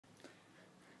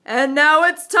And now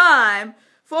it's time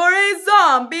for a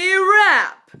zombie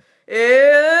rap.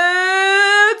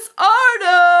 It's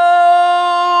Ardo!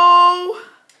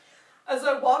 As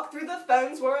I walk through the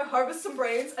fens where I harvest some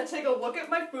brains, I take a look at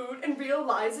my food and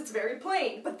realize it's very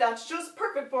plain. But that's just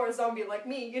perfect for a zombie like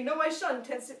me. You know I shun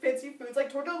fancy foods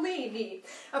like tortellini.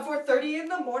 At 4:30 in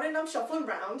the morning I'm shuffling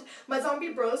round. My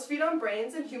zombie bros feed on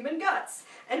brains and human guts.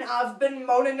 And I've been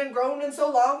moaning and groaning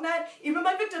so long that even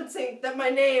my victims think that my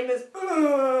name is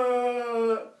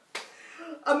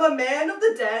I'm a man of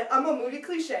the dead, I'm a moody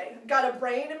cliche. Got a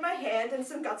brain in my hand and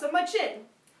some guts on my chin.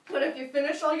 But if you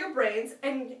finish all your brains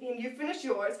and you finish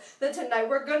yours, then tonight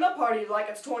we're gonna party like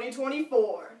it's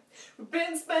 2024. We've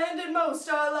been spending most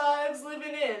our lives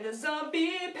living in a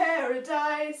zombie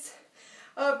paradise.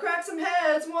 I've cracked some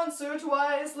heads once or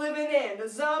twice, living in a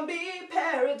zombie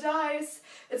paradise.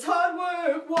 It's hard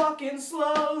work, walking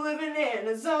slow, living in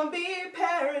a zombie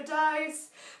paradise.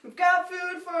 We've got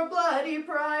food for a bloody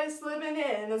price, living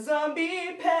in a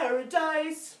zombie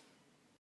paradise.